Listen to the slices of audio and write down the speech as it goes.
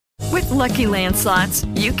Lucky Land Slots,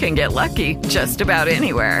 you can get lucky just about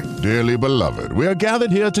anywhere. Dearly beloved, we are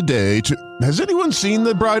gathered here today to... Has anyone seen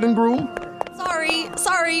the bride and groom?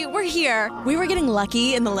 Sorry, we're here. We were getting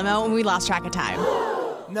lucky in the limo and we lost track of time.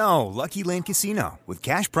 No, Lucky Land Casino, with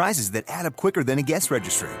cash prizes that add up quicker than a guest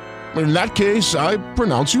registry. In that case, I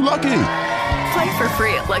pronounce you lucky. Play for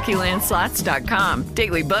free at LuckyLandSlots.com.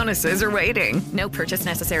 Daily bonuses are waiting. No purchase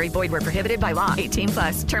necessary. Void where prohibited by law.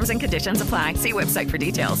 18+. Terms and conditions apply. See website for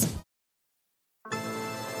details.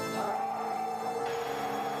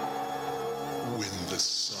 When the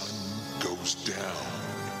sun goes down,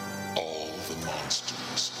 all the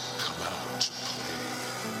monsters come out to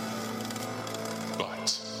play.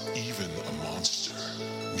 But even a monster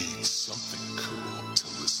needs something cool to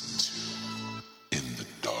listen to in the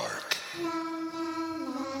dark.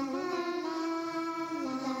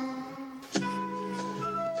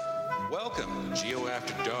 Welcome to Geo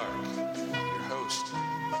After Dark. Your host,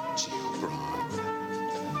 Geo Braun.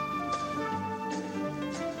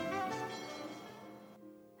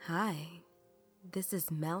 Hi, this is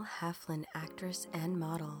Mel Heflin, actress and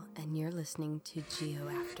model, and you're listening to Geo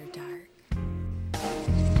After Dark.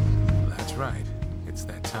 That's right. It's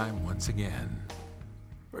that time once again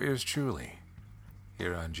for yours truly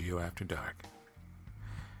here on Geo After Dark.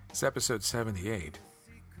 It's episode 78,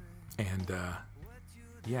 and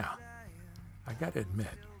yeah, I gotta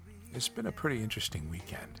admit, it's been a pretty interesting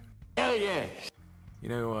weekend. Hell yes! You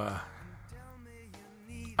know,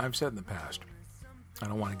 I've said in the past, I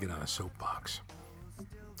don't want to get on a soapbox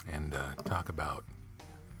and talk about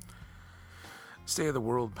state of the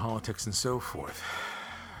world, politics, and so forth.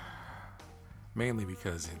 Mainly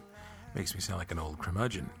because it makes me sound like an old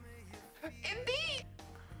curmudgeon. Indeed!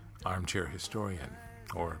 Armchair historian,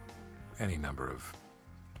 or any number of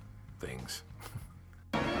things.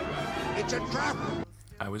 It's a trap!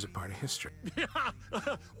 I was a part of history.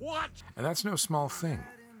 What? And that's no small thing.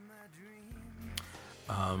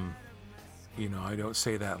 You know, I don't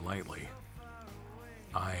say that lightly.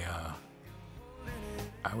 I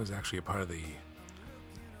was actually a part of the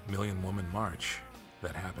Million Woman March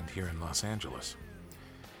that happened here in Los Angeles.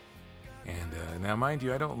 And now, mind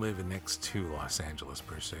you, I don't live next to Los Angeles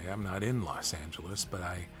per se. I'm not in Los Angeles, but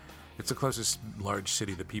it's the closest large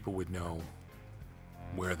city that people would know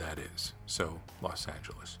where that is. So, Los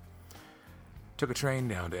Angeles. Took a train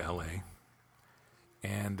down to LA,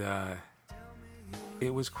 and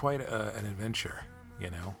it was quite an adventure, you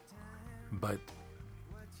know. But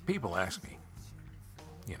people ask me,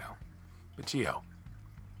 you know, but Geo,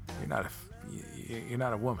 you're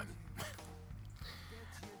not a woman.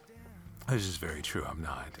 This is very true. I'm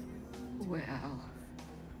not. Well,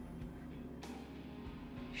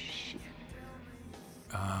 shit.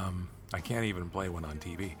 I can't even play one on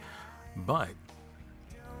TV, but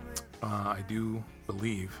I do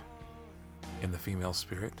believe in the female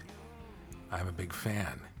spirit. I'm a big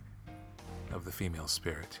fan of the female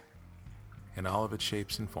spirit in all of its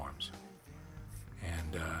shapes and forms.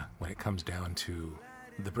 And when it comes down to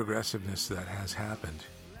the progressiveness that has happened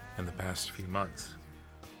in the past few months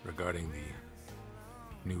regarding the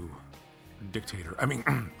new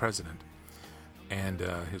president, and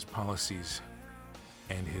his policies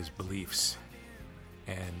and his beliefs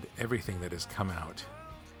and everything that has come out,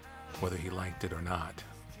 whether he liked it or not,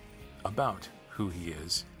 about who he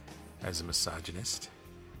is as a misogynist,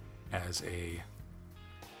 as a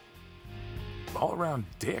all-around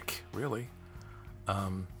dick, really.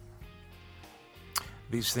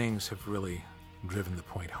 These things have really driven the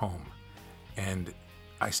point home, and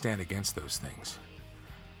I stand against those things.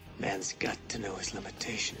 Man's got to know his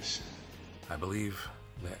limitations. I believe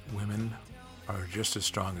that women are just as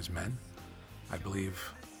strong as men. I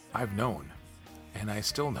believe I've known, and I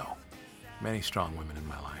still know, many strong women in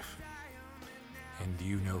my life. And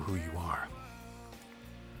you know who you are.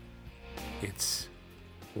 It's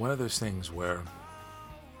one of those things where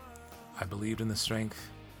I believed in the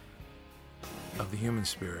strength of the human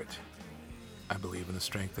spirit. I believe in the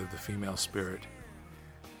strength of the female spirit.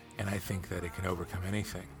 And I think that it can overcome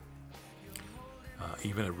anything.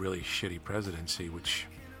 Even a really shitty presidency, which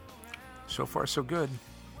so far so good.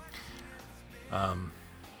 The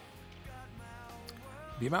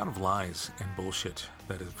amount of lies and bullshit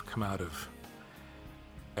that have come out of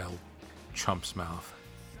Chump's mouth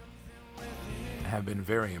have been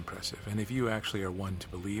very impressive. And if you actually are one to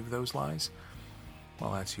believe those lies,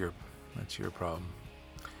 well, that's your problem.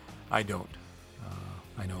 I don't.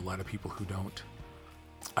 I know a lot of people who don't.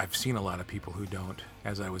 I've seen a lot of people who don't,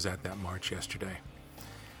 as I was at that march yesterday.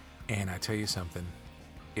 And I tell you something,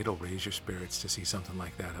 it'll raise your spirits to see something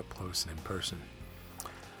like that up close and in person.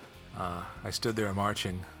 I stood there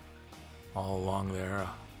marching all along there,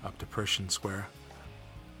 up to Pershing Square.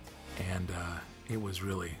 And it was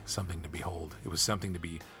really something to behold. It was something to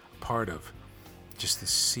be part of. Just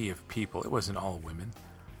this sea of people. It wasn't all women.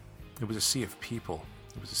 It was a sea of people.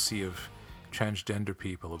 It was a sea of transgender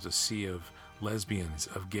people. It was a sea of lesbians,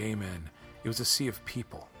 of gay men. It was a sea of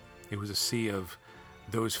people. It was a sea of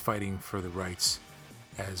those fighting for the rights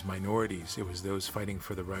as minorities. It was those fighting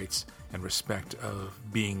for the rights and respect of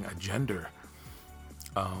being a gender.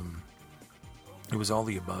 It was all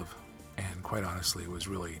the above. And quite honestly, it was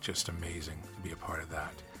really just amazing to be a part of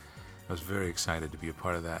that. I was very excited to be a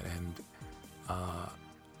part of that. And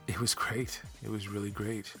it was great. It was really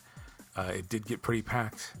great. It did get pretty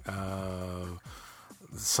packed.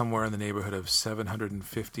 Somewhere in the neighborhood of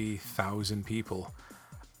 750,000 people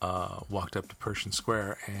walked up to Pershing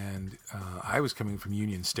Square, and I was coming from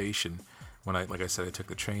Union Station when I took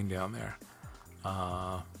the train down there.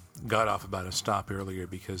 Got off about a stop earlier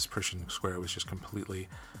because Pershing Square was just completely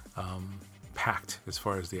packed as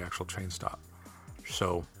far as the actual train stop.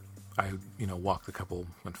 So I, walked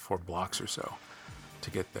 4 blocks or so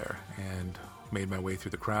to get there and made my way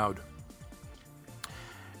through the crowd.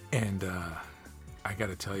 And I got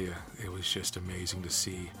to tell you, it was just amazing to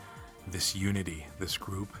see this unity, this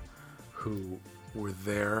group who were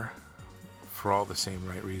there for all the same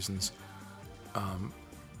right reasons,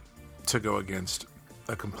 to go against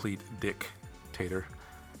a complete dictator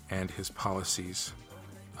and his policies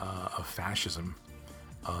of fascism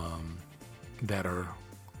that are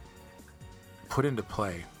put into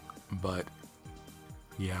play. But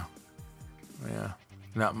yeah,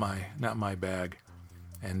 not my bag,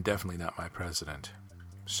 and definitely not my president.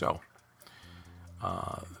 So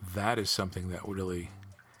that is something that really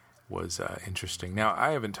was interesting. Now,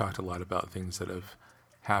 I haven't talked a lot about things that have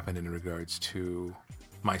happened in regards to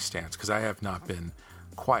my stance, because I have not been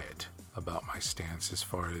quiet about my stance as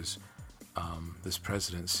far as this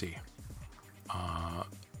presidency.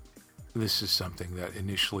 This is something that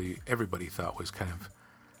initially everybody thought was kind of,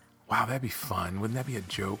 wow, that'd be fun. Wouldn't that be a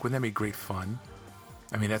joke? Wouldn't that be great fun?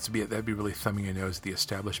 I mean, that'd be really thumbing your nose at the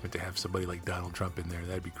establishment to have somebody like Donald Trump in there.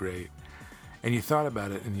 That'd be great. And you thought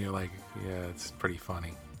about it, and you're like, yeah, it's pretty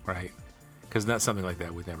funny, right? Because something like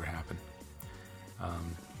that would never happen.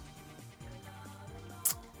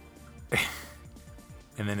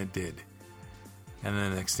 And then it did. And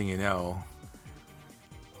then the next thing you know,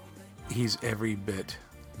 he's every bit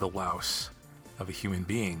the louse of a human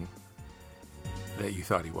being that you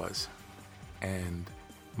thought he was. And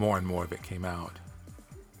more of it came out.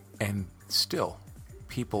 And still,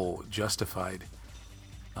 people justified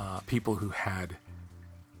people who had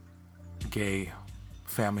gay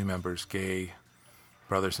family members, gay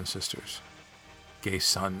brothers and sisters, gay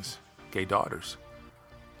sons, gay daughters.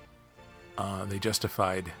 They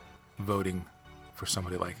justified voting for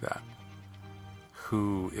somebody like that,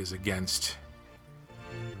 who is against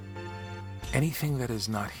anything that is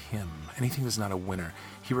not him, anything that's not a winner.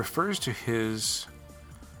 He refers to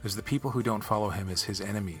as the people who don't follow him as his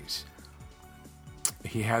enemies.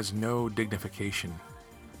 He has no dignification.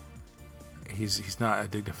 He's not a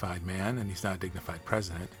dignified man, and he's not a dignified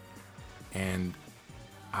president, and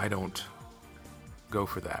I don't go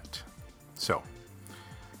for that. So,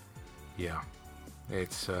 yeah,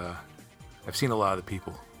 it's I've seen a lot of the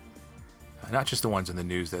people, not just the ones in the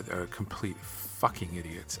news that are complete fucking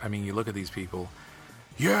idiots. I mean, you look at these people,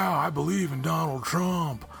 yeah, I believe in Donald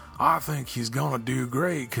Trump. I think he's gonna do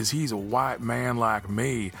great because he's a white man like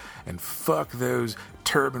me, and fuck those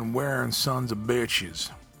turban-wearing sons of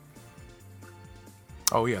bitches.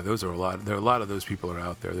 Oh yeah, there are a lot of those people are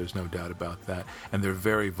out there. There's no doubt about that, and they're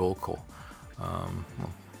very vocal.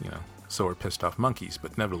 So are pissed off monkeys,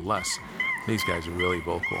 but nevertheless, these guys are really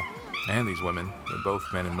vocal, and these women, they're both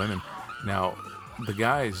men and women. Now, the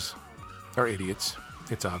guys are idiots.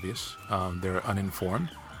 It's obvious. They're uninformed.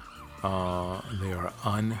 They are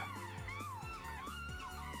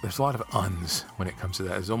There's a lot of uns when it comes to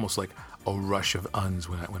that. It's almost like a rush of uns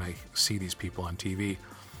when I see these people on TV.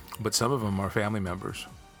 But some of them are family members.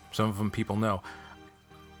 Some of them people know.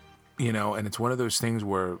 And it's one of those things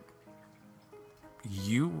where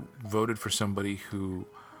you voted for somebody who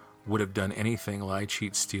would have done anything, lie,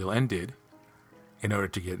 cheat, steal, and did in order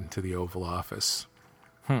to get into the Oval Office.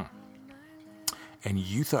 And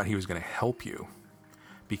you thought he was going to help you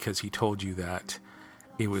because he told you that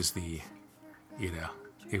it was the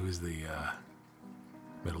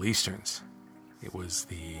Middle Easterns. It was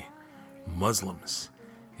the Muslims.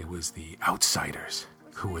 It was the outsiders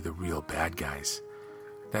who were the real bad guys.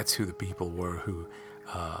 That's who the people were who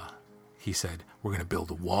he said, we're going to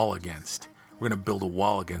build a wall against. We're going to build a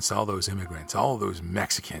wall against all those immigrants, all those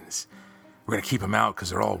Mexicans. We're going to keep them out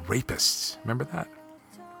because they're all rapists. Remember that?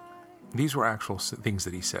 These were actual things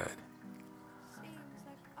that he said.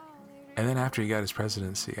 And then after he got his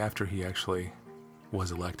presidency, after he actually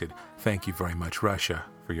was elected, thank you very much, Russia,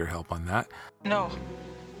 for your help on that. No.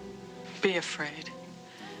 Be afraid.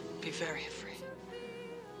 Be very afraid.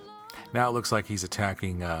 Now it looks like he's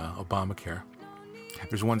attacking Obamacare.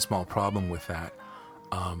 There's one small problem with that.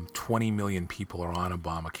 20 million people are on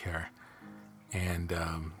Obamacare. And,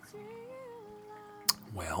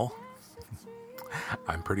 well,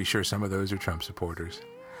 I'm pretty sure some of those are Trump supporters.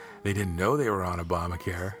 They didn't know they were on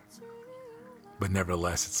Obamacare, but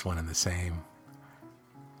nevertheless, it's one and the same.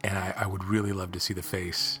 And I would really love to see the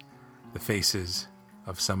faces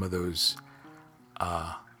of some of those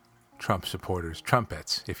Trump supporters,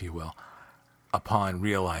 trumpets, if you will, upon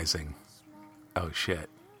realizing, oh shit,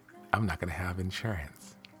 I'm not going to have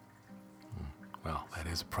insurance. Well, that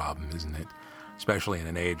is a problem, isn't it? Especially in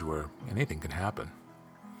an age where anything can happen.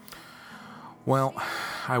 Well,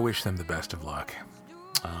 I wish them the best of luck.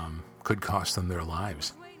 Could cost them their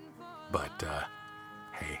lives. But,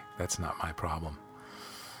 hey, that's not my problem.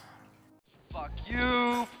 Fuck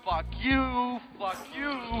you, fuck you, fuck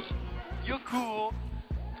you. You're cool.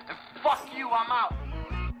 And fuck you, I'm out.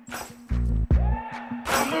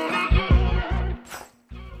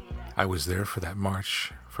 I was there for that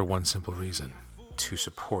march for one simple reason. To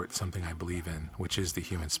support something I believe in, which is the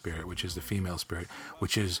human spirit, which is the female spirit,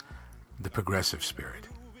 which is the progressive spirit.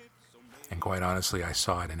 And quite honestly, I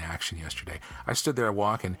saw it in action yesterday. I stood there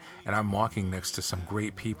walking, and I'm walking next to some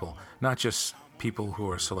great people, not just people who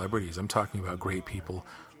are celebrities. I'm talking about great people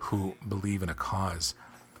who believe in a cause.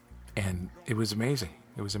 And it was amazing.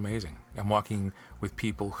 It was amazing. I'm walking with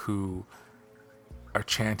people who are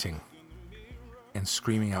chanting and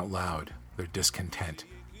screaming out loud their discontent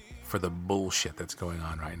for the bullshit that's going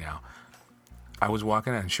on right now. I was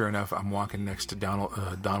walking, and sure enough, I'm walking next to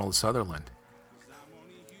Donald Sutherland,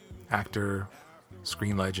 actor,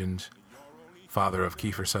 screen legend, father of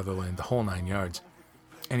Kiefer Sutherland, the whole 9 yards.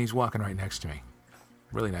 And he's walking right next to me.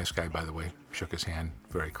 Really nice guy, by the way. Shook his hand.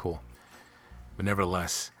 Very cool. But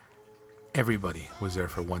nevertheless, everybody was there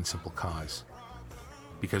for one simple cause.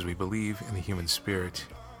 Because we believe in the human spirit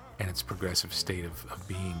and its progressive state of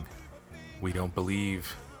being. We don't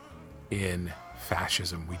believe in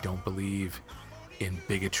fascism. We don't believe in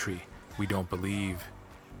bigotry. We don't believe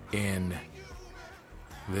in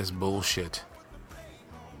this bullshit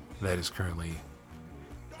that is currently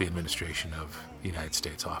the administration of the United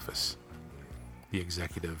States office, the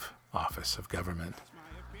executive office of government.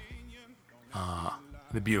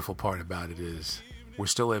 The beautiful part about it is we're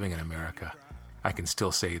still living in America. I can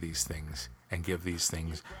still say these things and give these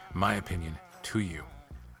things, my opinion, to you.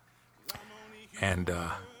 And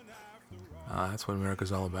that's what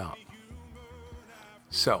America's all about.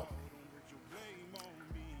 So,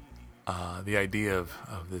 the idea of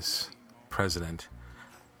this president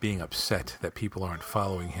being upset that people aren't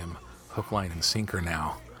following him hook, line, and sinker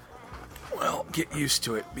now, well, get used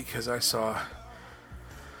to it, because I saw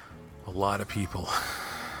a lot of people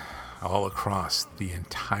all across the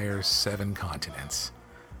entire 7 continents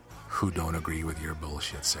who don't agree with your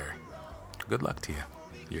bullshit, sir. Good luck to you.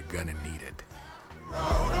 You're gonna need it.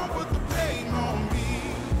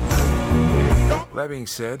 That being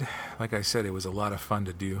said, like I said, it was a lot of fun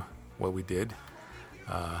to do what we did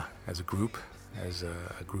as a group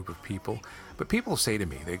of people. But people say to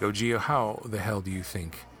me, they go, Geo, how the hell do you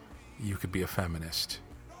think you could be a feminist?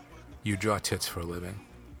 You draw tits for a living.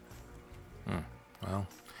 Well,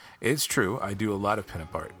 it's true. I do a lot of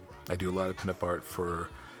pinup art. I do a lot of pinup art for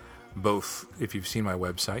both. If you've seen my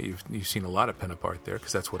website, you've seen a lot of pinup art there,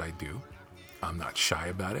 because that's what I do. I'm not shy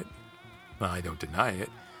about it. I don't deny it.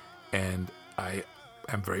 And I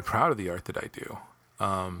am very proud of the art that I do.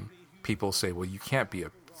 People say, well, you can't be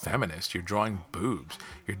a feminist. You're drawing boobs.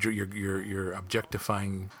 You're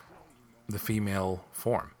objectifying the female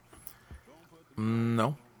form.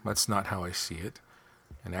 No, that's not how I see it.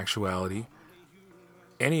 In actuality,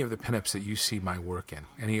 any of the pinups that you see my work in,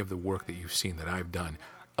 any of the work that you've seen that I've done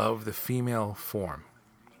of the female form,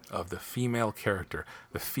 of the female character,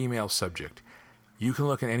 the female subject, you can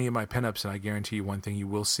look at any of my pinups, and I guarantee you one thing you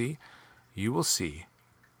will see. You will see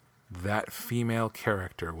that female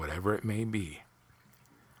character, whatever it may be,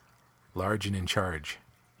 large and in charge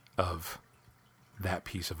of that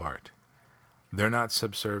piece of art. They're not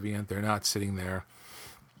subservient. They're not sitting there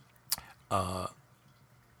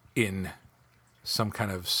in some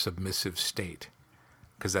kind of submissive state,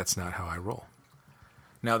 because that's not how I roll.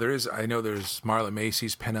 Now, I know there's Marla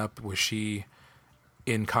Macy's pinup where she,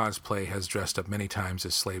 in cosplay, has dressed up many times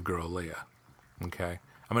as Slave Girl Leia. Okay?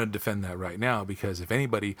 I'm going to defend that right now, because if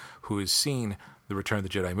anybody who has seen the Return of the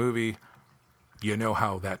Jedi movie, You know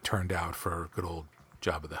how that turned out for good old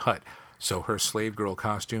Jabba the Hutt. So her slave girl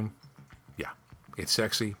costume, yeah, it's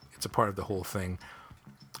sexy. It's a part of the whole thing.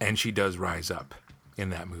 And she does rise up in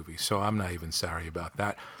that movie. So I'm not even sorry about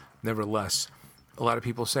that. Nevertheless, a lot of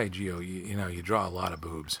people say, Geo, you draw a lot of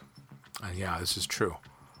boobs. And yeah, this is true.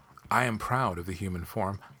 I am proud of the human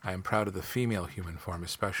form. I am proud of the female human form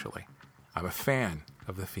especially. I'm a fan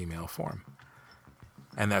of the female form.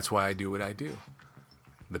 And that's why I do what I do.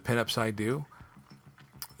 The pinups I do,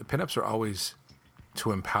 the pinups are always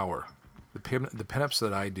to empower. The pinups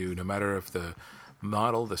that I do, no matter if the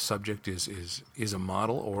model, the subject is a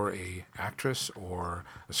model or a actress or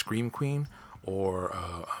a scream queen or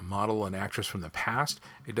a model, an actress from the past,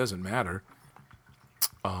 it doesn't matter.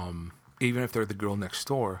 Even if they're the girl next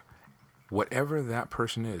door, whatever that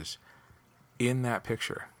person is in that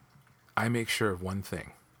picture, I make sure of one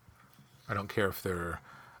thing. I don't care if they're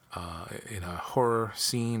in a horror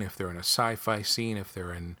scene, if they're in a sci-fi scene, if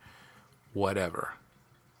they're in whatever.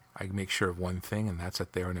 I make sure of one thing, and that's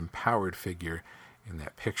that they're an empowered figure in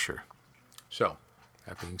that picture. So,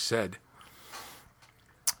 that being said,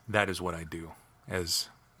 that is what I do as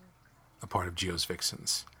a part of Geo's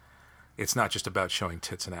Vixens. It's not just about showing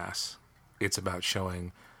tits and ass. It's about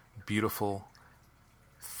showing beautiful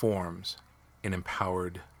forms in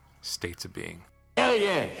empowered states of being. Hell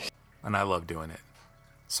yes! And I love doing it.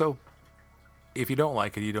 So, if you don't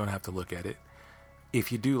like it, you don't have to look at it.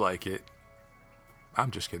 If you do like it, I'm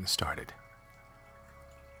just getting started.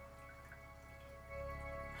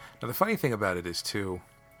 Now, the funny thing about it is, too,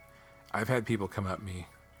 I've had people come at me,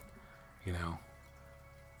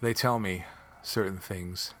 they tell me certain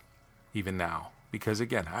things, even now, because,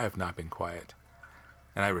 again, I have not been quiet,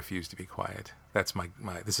 and I refuse to be quiet. That's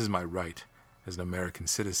this is my right as an American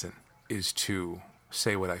citizen, is to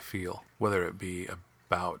say what I feel, whether it be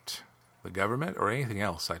about the government or anything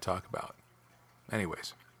else I talk about.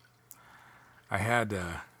 Anyways, I had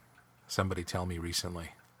somebody tell me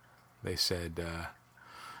recently, they said,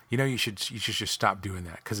 you should just stop doing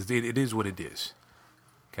that, because it is what it is,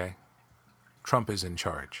 okay? Trump is in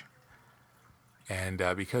charge. And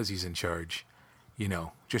because he's in charge,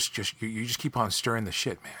 you just keep on stirring the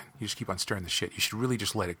shit, man. You just keep on stirring the shit. You should really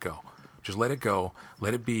just let it go. Just let it go.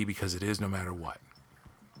 Let it be, because it is no matter what.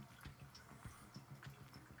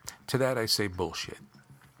 To that I say bullshit.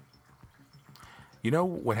 You know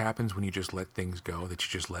what happens when you just let things go, that you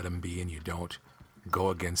just let them be and you don't go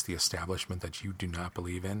against the establishment that you do not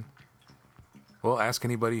believe in? Well, ask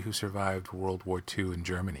anybody who survived World War II in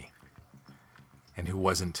Germany and who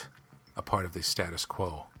wasn't a part of the status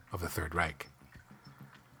quo of the Third Reich.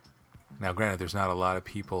 Now, granted, there's not a lot of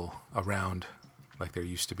people around like there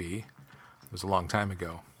used to be. It was a long time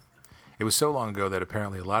ago. It was so long ago that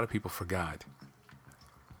apparently a lot of people forgot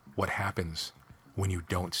what happens when you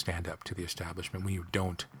don't stand up to the establishment, when you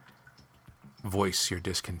don't voice your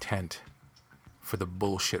discontent for the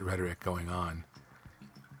bullshit rhetoric going on.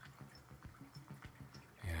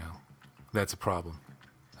 That's a problem.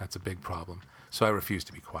 That's a big problem. So I refuse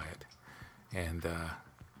to be quiet. And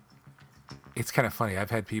it's kind of funny.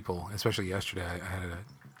 I've had people, especially yesterday,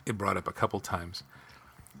 it brought up a couple times,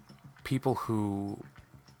 people who,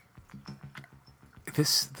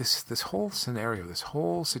 this whole scenario, this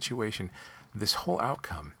whole situation, this whole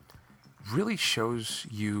outcome really shows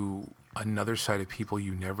you another side of people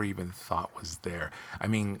you never even thought was there. I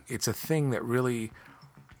mean, it's a thing that really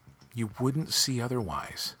you wouldn't see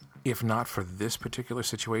otherwise, if not for this particular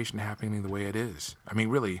situation happening the way it is. I mean,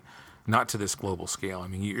 really, not to this global scale. I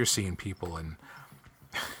mean, you're seeing people, and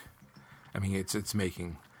I mean, it's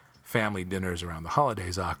making family dinners around the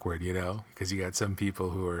holidays awkward, because you got some people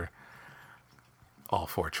who are all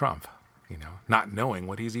for Trump, not knowing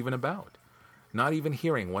what he's even about, not even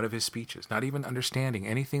hearing one of his speeches, not even understanding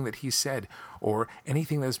anything that he said or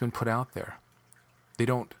anything that has been put out there. They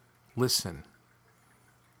don't listen.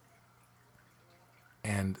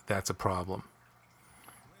 And that's a problem,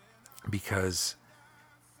 because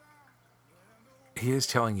he is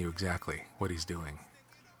telling you exactly what he's doing.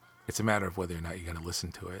 It's a matter of whether or not you're going to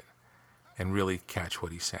listen to it and really catch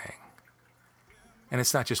what he's saying. And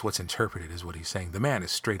it's not just what's interpreted as what he's saying. The man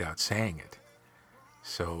is straight out saying it.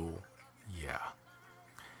 So, yeah.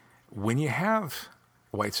 When you have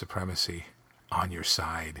white supremacy on your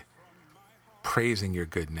side, praising your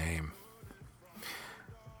good name,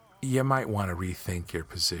 you might want to rethink your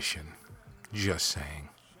position. Just saying.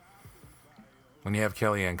 When you have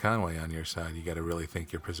Kellyanne Conway on your side, you got to really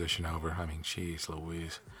think your position over. I mean, geez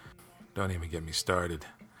Louise. Don't even get me started.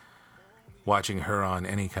 Watching her on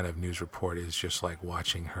any kind of news report is just like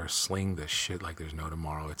watching her sling this shit like there's no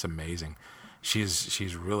tomorrow. It's amazing.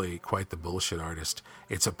 She's really quite the bullshit artist.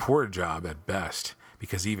 It's a poor job at best,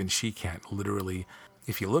 because even she can't literally,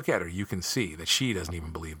 if you look at her, you can see that she doesn't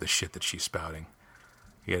even believe the shit that she's spouting.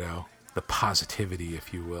 You know, the positivity,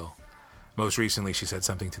 if you will. Most recently, she said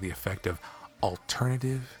something to the effect of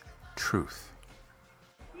alternative truth.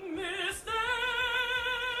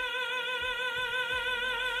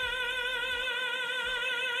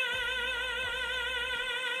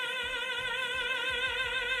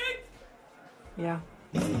 Yeah.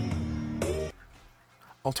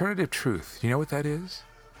 Alternative truth. You know what that is?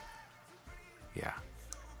 Yeah.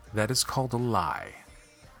 That is called a lie.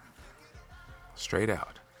 Straight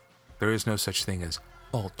out. There is no such thing as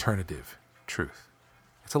alternative truth.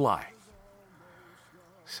 It's a lie.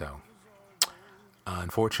 So,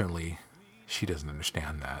 unfortunately, she doesn't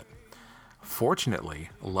understand that. Fortunately,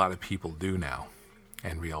 a lot of people do now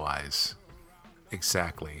and realize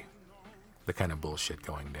exactly the kind of bullshit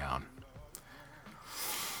going down.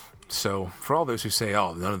 So, for all those who say,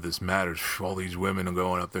 oh, none of this matters, all these women are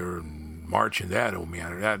going up there and marching, that don't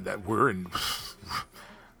matter, that we're in,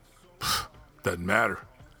 doesn't matter.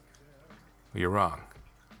 You're wrong.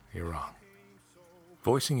 You're wrong.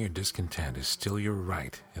 Voicing your discontent is still your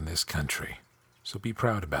right in this country, so be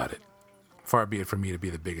proud about it. Far be it from me to be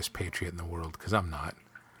the biggest patriot in the world, because I'm not.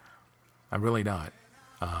 I'm really not.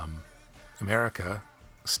 America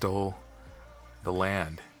stole the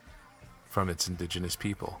land from its indigenous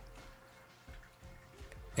people.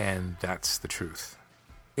 And that's the truth.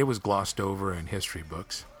 It was glossed over in history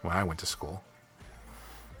books when I went to school.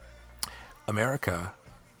 America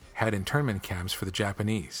had internment camps for the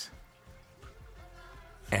Japanese.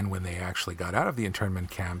 And when they actually got out of the internment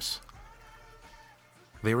camps,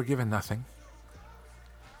 they were given nothing.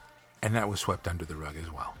 And that was swept under the rug as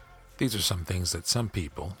well. These are some things that some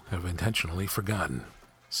people have intentionally forgotten.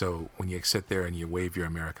 So when you sit there and you wave your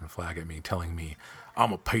American flag at me, telling me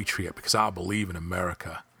I'm a patriot because I believe in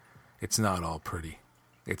America, it's not all pretty.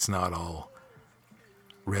 It's not all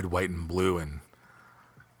red, white, and blue and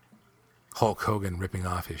Hulk Hogan ripping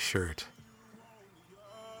off his shirt.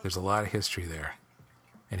 There's a lot of history there.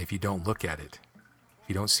 And if you don't look at it, if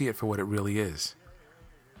you don't see it for what it really is,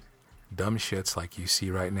 dumb shits like you see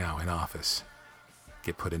right now in office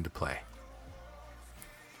get put into play.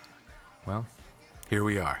 Well, here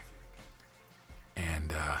we are.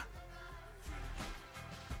 And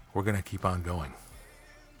we're going to keep on going.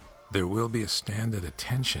 There will be a stand at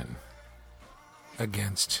attention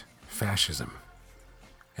against fascism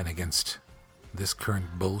and against this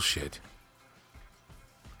current bullshit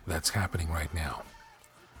that's happening right now.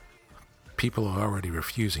 People are already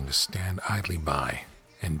refusing to stand idly by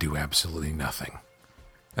and do absolutely nothing.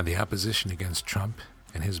 And the opposition against Trump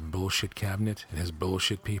and his bullshit cabinet and his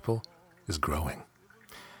bullshit people is growing.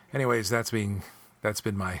 Anyways, that's been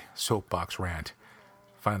my soapbox rant.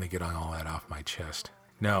 Finally getting all that off my chest.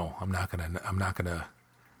 No, I'm not gonna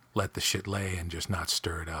let the shit lay and just not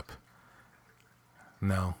stir it up.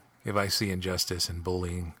 No, if I see injustice and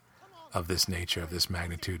bullying of this nature, of this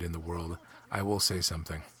magnitude in the world, I will say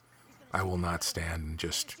something. I will not stand and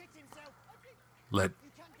just let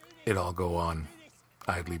it all go on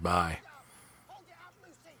idly by.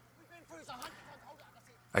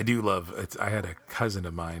 I do love it. I had a cousin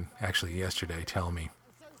of mine actually yesterday tell me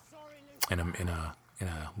in a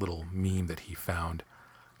little meme that he found,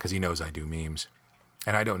 because he knows I do memes,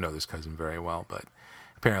 and I don't know this cousin very well, but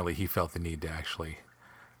apparently he felt the need to actually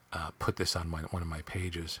put this on one of my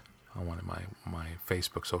pages, on one of my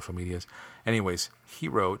Facebook social medias. Anyways, he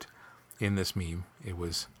wrote in this meme, it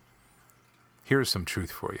was, "Here's some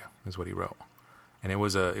truth for you," is what he wrote, and it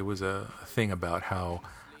was a thing about how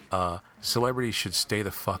celebrities should stay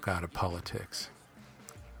the fuck out of politics.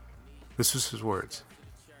 This was his words.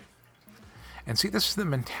 And see, this is the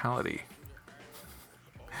mentality.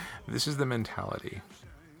 This is the mentality.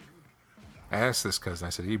 I asked this cousin, I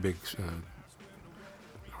said, "Are you a big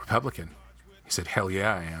Republican?" He said, "Hell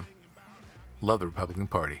yeah, I am. Love the Republican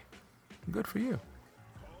Party." Good for you.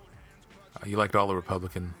 You liked all the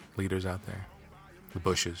Republican leaders out there? The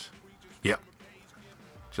Bushes? Yep.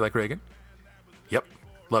 Did you like Reagan? Yep.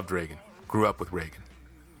 Loved Reagan. Grew up with Reagan.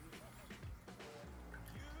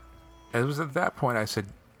 And it was at that point I said,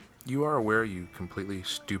 you are aware, you completely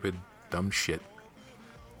stupid, dumb shit,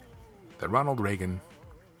 that Ronald Reagan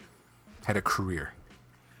had a career.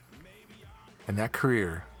 And that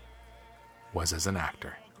career was as an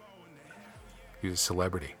actor. He was a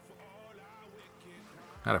celebrity.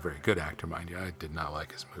 Not a very good actor, mind you. I did not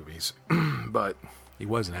like his movies. But he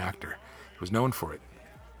was an actor. He was known for it.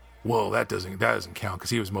 Well, that doesn't count,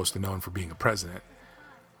 because he was mostly known for being a president.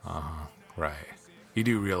 Right. You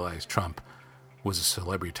do realize Trump was a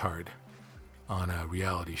celebrity-tard. on a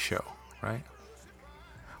reality show, right?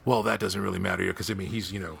 Well, that doesn't really matter because, I mean,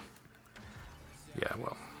 he's, yeah,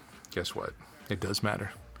 well, guess what? It does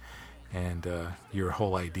matter. And your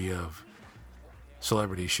whole idea of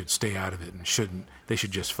celebrities should stay out of it and they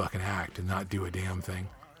should just fucking act and not do a damn thing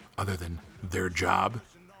other than their job.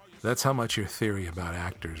 That's how much your theory about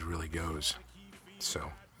actors really goes.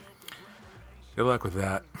 So, good luck with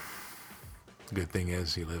that. The good thing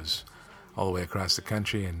is he lives all the way across the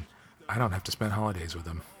country and I don't have to spend holidays with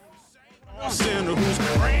him. Sinner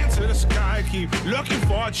who's praying to the sky, keep looking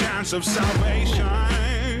for a chance of salvation.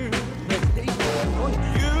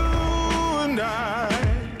 You and I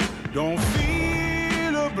don't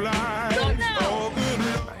feel obliged.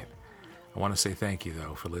 I want to say thank you,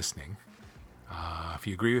 though, for listening. If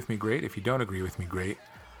you agree with me, great. If you don't agree with me, great.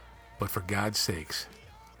 But for God's sakes,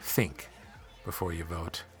 think before you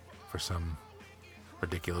vote for some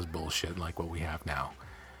ridiculous bullshit like what we have now.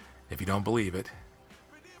 If you don't believe it,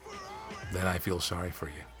 then I feel sorry for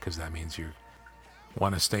you, because that means you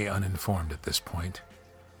want to stay uninformed at this point.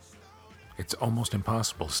 It's almost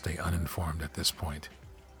impossible to stay uninformed at this point,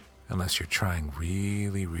 unless you're trying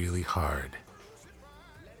really, really hard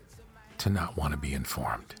to not want to be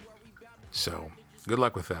informed. So, good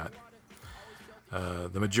luck with that.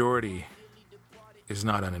 The majority is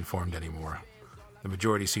not uninformed anymore. The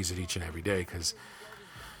majority sees it each and every day, because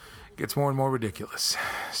it gets more and more ridiculous.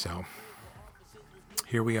 So,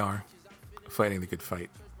 here we are, fighting the good fight.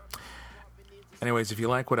 Anyways, if you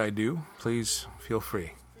like what I do, please feel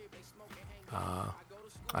free.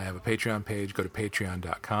 I have a Patreon page. Go to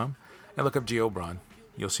patreon.com and look up Geo Braun.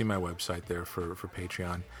 You'll see my website there for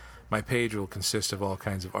Patreon. My page will consist of all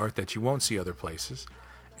kinds of art that you won't see other places.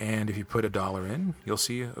 And if you put $1 in, you'll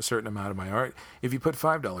see a certain amount of my art. If you put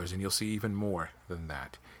 $5 in, you'll see even more than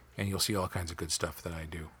that. And you'll see all kinds of good stuff that I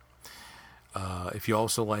do. If you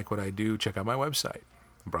also like what I do, check out my website,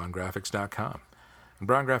 braungraphics.com. And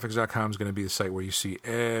braungraphics.com is going to be the site where you see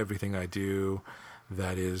everything I do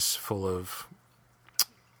that is full of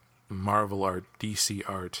Marvel art, DC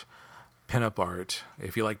art, pinup art.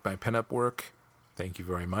 If you like my pinup work, thank you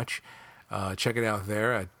very much. Check it out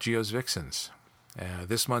there at Geo's Vixens.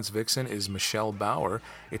 This month's Vixen is Michelle Bauer.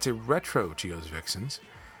 It's a retro Geo's Vixens.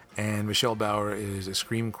 And Michelle Bauer is a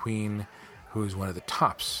Scream Queen who is one of the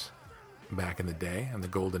tops back in the day, in the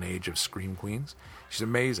golden age of Scream Queens. She's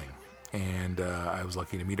amazing. And I was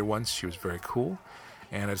lucky to meet her once. She was very cool.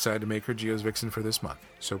 And I decided to make her Geo's Vixen for this month.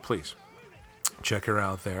 So please, check her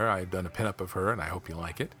out there. I've done a pinup of her, and I hope you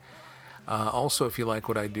like it. Also, if you like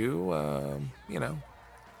what I do,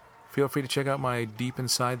 feel free to check out my Deep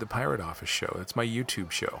Inside the Pirate Office show. That's my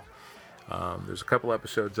YouTube show. There's a couple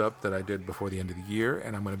episodes up that I did before the end of the year,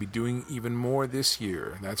 and I'm going to be doing even more this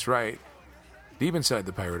year. That's right. Deep Inside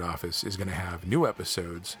the Pirate Office is going to have new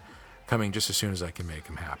episodes coming just as soon as I can make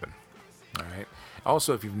them happen. All right.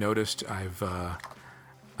 Also, if you've noticed, I've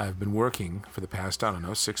been working for the past,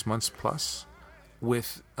 6 months plus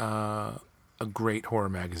with a great horror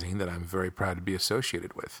magazine that I'm very proud to be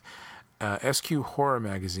associated with. SQ Horror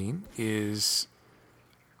Magazine it's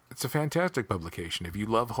a fantastic publication. If you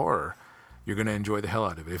love horror, you're going to enjoy the hell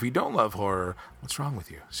out of it. If you don't love horror, what's wrong with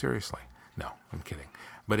you? Seriously. No, I'm kidding.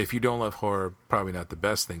 But if you don't love horror, probably not the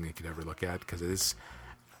best thing you could ever look at, because it is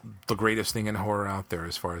the greatest thing in horror out there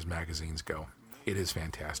as far as magazines go. It is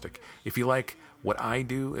fantastic. If you like what I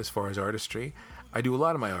do as far as artistry, I do a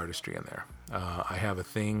lot of my artistry in there. I have a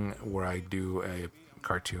thing where I do a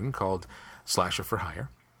cartoon called Slasher for Hire.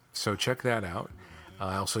 So check that out.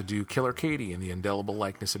 I also do Killer Katie and the Indelible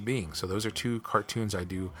Likeness of Being. So those are 2 cartoons I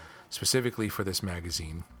do specifically for this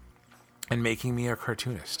magazine and making me a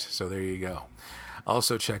cartoonist. So there you go.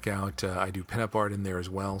 Also check out, I do pinup art in there as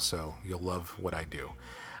well, so you'll love what I do.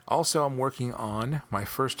 Also, I'm working on my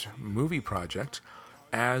first movie project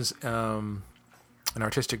as an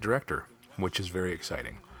artistic director, which is very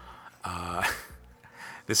exciting.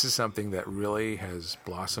 This is something that really has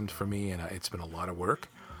blossomed for me, and it's been a lot of work.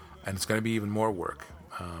 And it's going to be even more work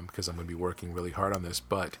because I'm going to be working really hard on this.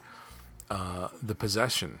 But The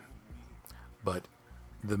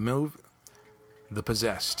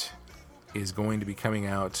Possessed is going to be coming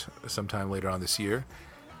out sometime later on this year.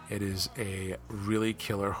 It is a really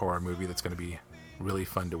killer horror movie that's going to be really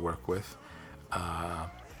fun to work with.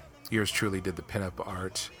 Yours truly did the pinup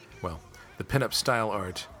art, the pinup style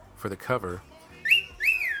art for the cover.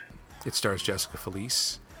 It stars Jessica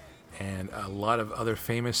Felice and a lot of other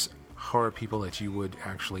famous horror people that you would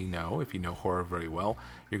actually know. If you know horror very well,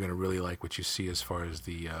 you're going to really like what you see as far as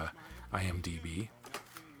the IMDb.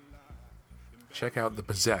 Check out The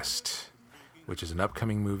Possessed, which is an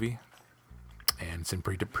upcoming movie, and it's in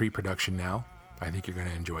pre-production now. I think you're going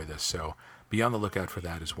to enjoy this, so be on the lookout for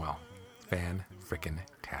that as well.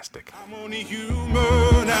 Fan-frickin-tastic. I'm only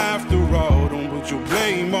human after all. Don't put your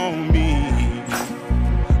blame on me.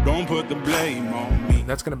 Don't put the blame on me.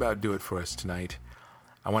 That's going to about do it for us tonight.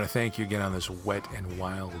 I want to thank you again on this wet and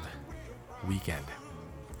wild weekend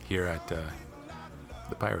here at the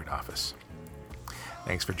Pirate Office.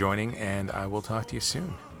 Thanks for joining, and I will talk to you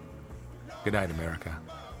soon. Good night, America,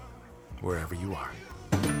 wherever you are.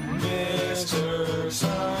 Mr.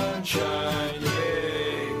 Sunshine,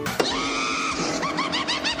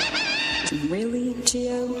 Really,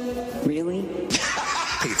 Geo? Really?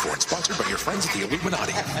 Paid for and sponsored by your friends at the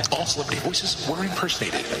Illuminati. All celebrity voices were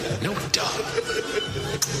impersonated. No duh.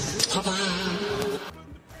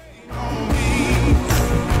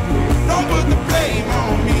 Don't put the blame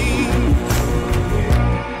on me.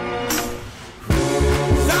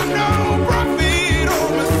 I'm no prophet or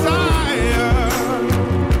Messiah.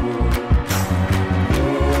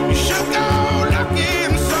 You should go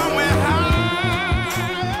looking somewhere high.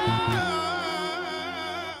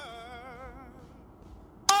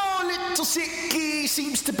 Oh, little sicky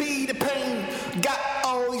seems to be the pain. Got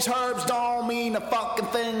all these herbs, don't mean a fucking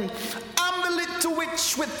thing. I'm the little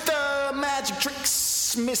witch with the magic tricks.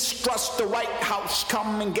 Mistrust the White House,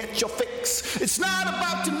 come and get your fix. It's not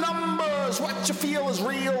about the numbers, what you feel is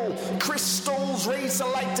real. Crystals raise the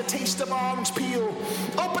light, the taste of orange peel.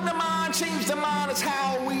 Open the mind, change the mind, it's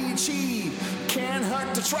how we achieve. Can't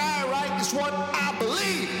hurt to try, right, is what I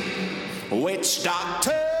believe. Witch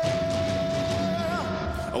doctor,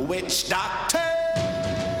 a witch doctor,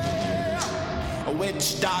 a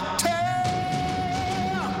witch doctor,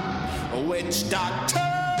 a witch doctor.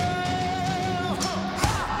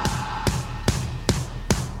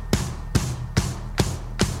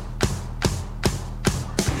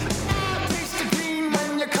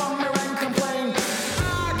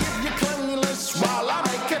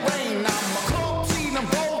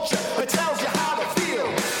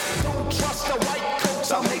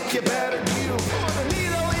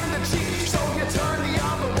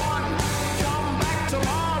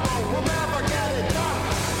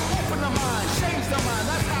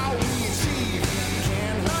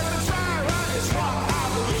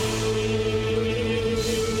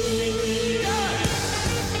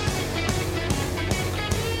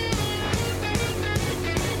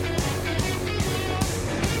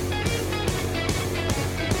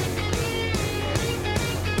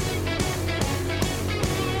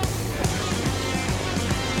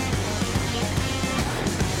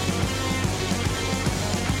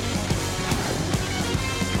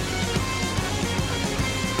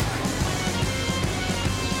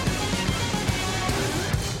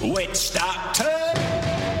 Witch doctor,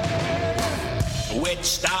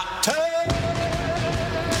 witch doctor,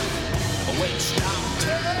 witch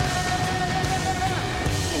doctor,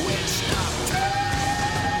 witch doctor.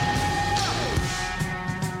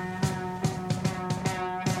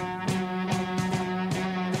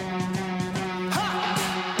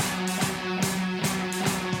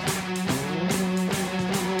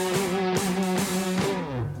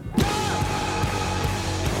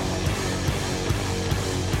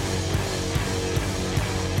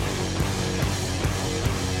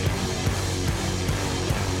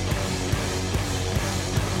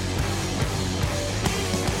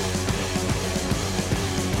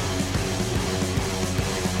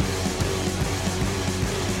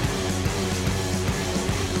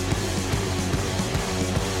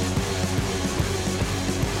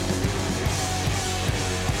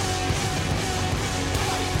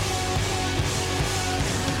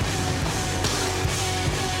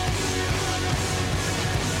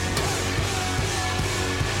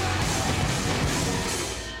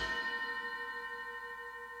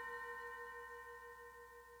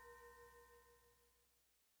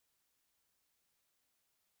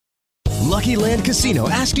 Lucky Land Casino,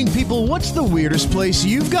 asking people, what's the weirdest place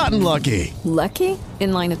you've gotten lucky? Lucky?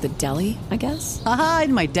 In line at the deli, I guess? Aha,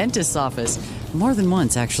 in my dentist's office. More than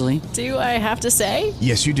once, actually. Do I have to say?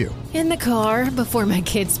 Yes, you do. In the car before my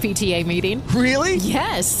kids' PTA meeting. Really?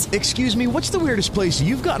 Yes. Excuse me, what's the weirdest place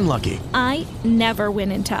you've gotten lucky? I never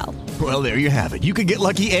win and tell. Well, there you have it. You can get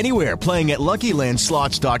lucky anywhere, playing at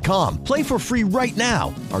LuckyLandSlots.com. Play for free right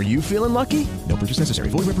now. Are you feeling lucky? No purchase necessary.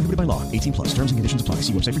 Void where prohibited by law. 18+. Terms and conditions apply.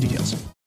 See website for details.